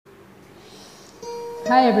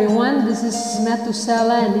Hi everyone, this is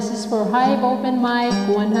Metusela and this is for Hive Open Mic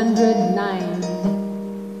 109.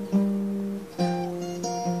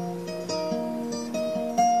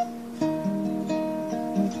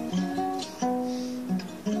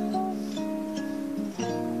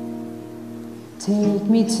 Take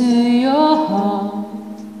me to your heart,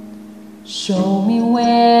 show me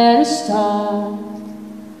where to start.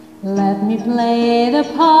 Let me play the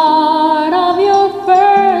part of your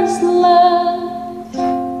first love.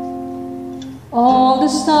 All the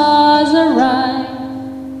stars are right,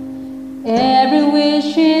 every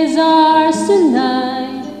wish is ours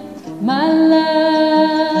tonight, my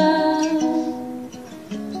love.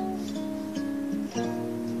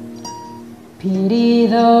 Pity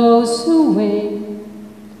those who wait,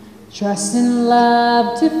 trust in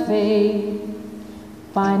love to fade,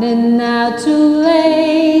 finding out too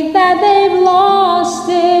late that they've lost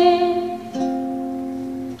it.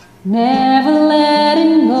 Never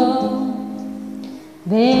letting go,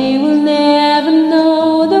 they will never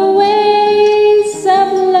know the ways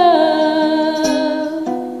of love.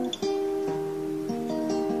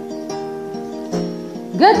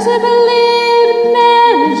 Got to believe in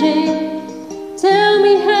magic. Tell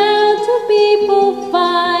me how do people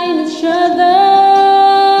find each other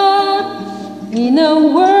in a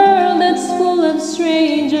world that's full of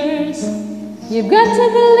strangers? You've got to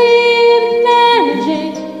believe in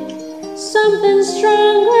magic, something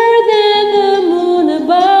stronger than the moon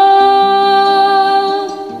above.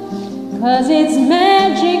 'Cause it's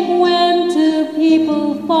magic when two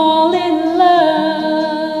people fall in love.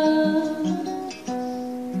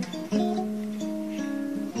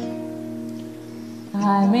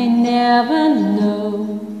 I may never know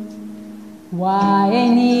why I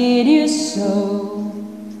need you so.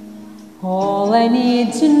 All I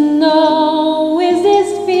need to know is this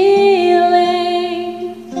feeling.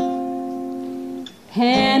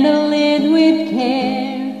 Handle it with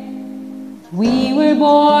care. We were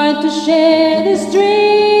born to share this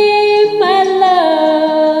dream, my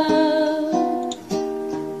love.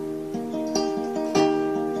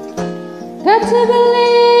 Got to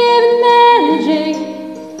believe in magic.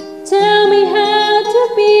 Tell me how do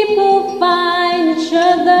people find each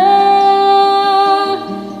other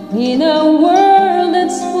in a world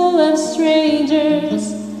that's full of strangers?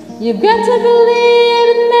 You've got to believe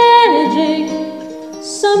in magic,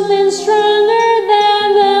 something stronger than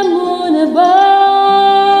the moon above.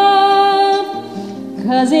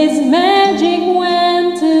 'Cause it's magic when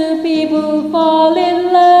two people fall in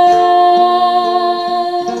love.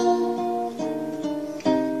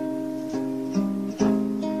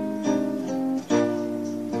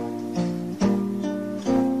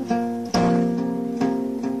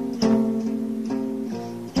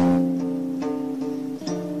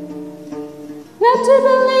 Got to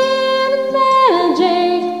believe in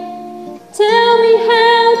magic. Tell me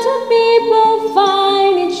how do people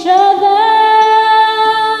find each other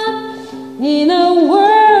in a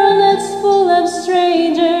world that's full of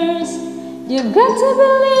strangers? You've got to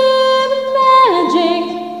believe in magic,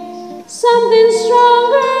 something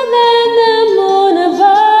stronger than the moon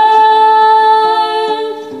above.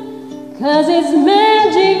 'Cause it's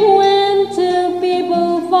magic when two people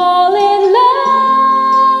fall in love.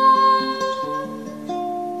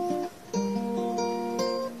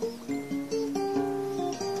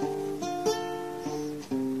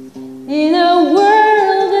 In a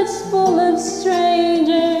world that's full of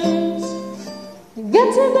strangers, you got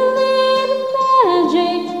to believe in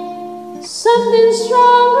magic, something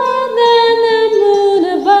stronger than the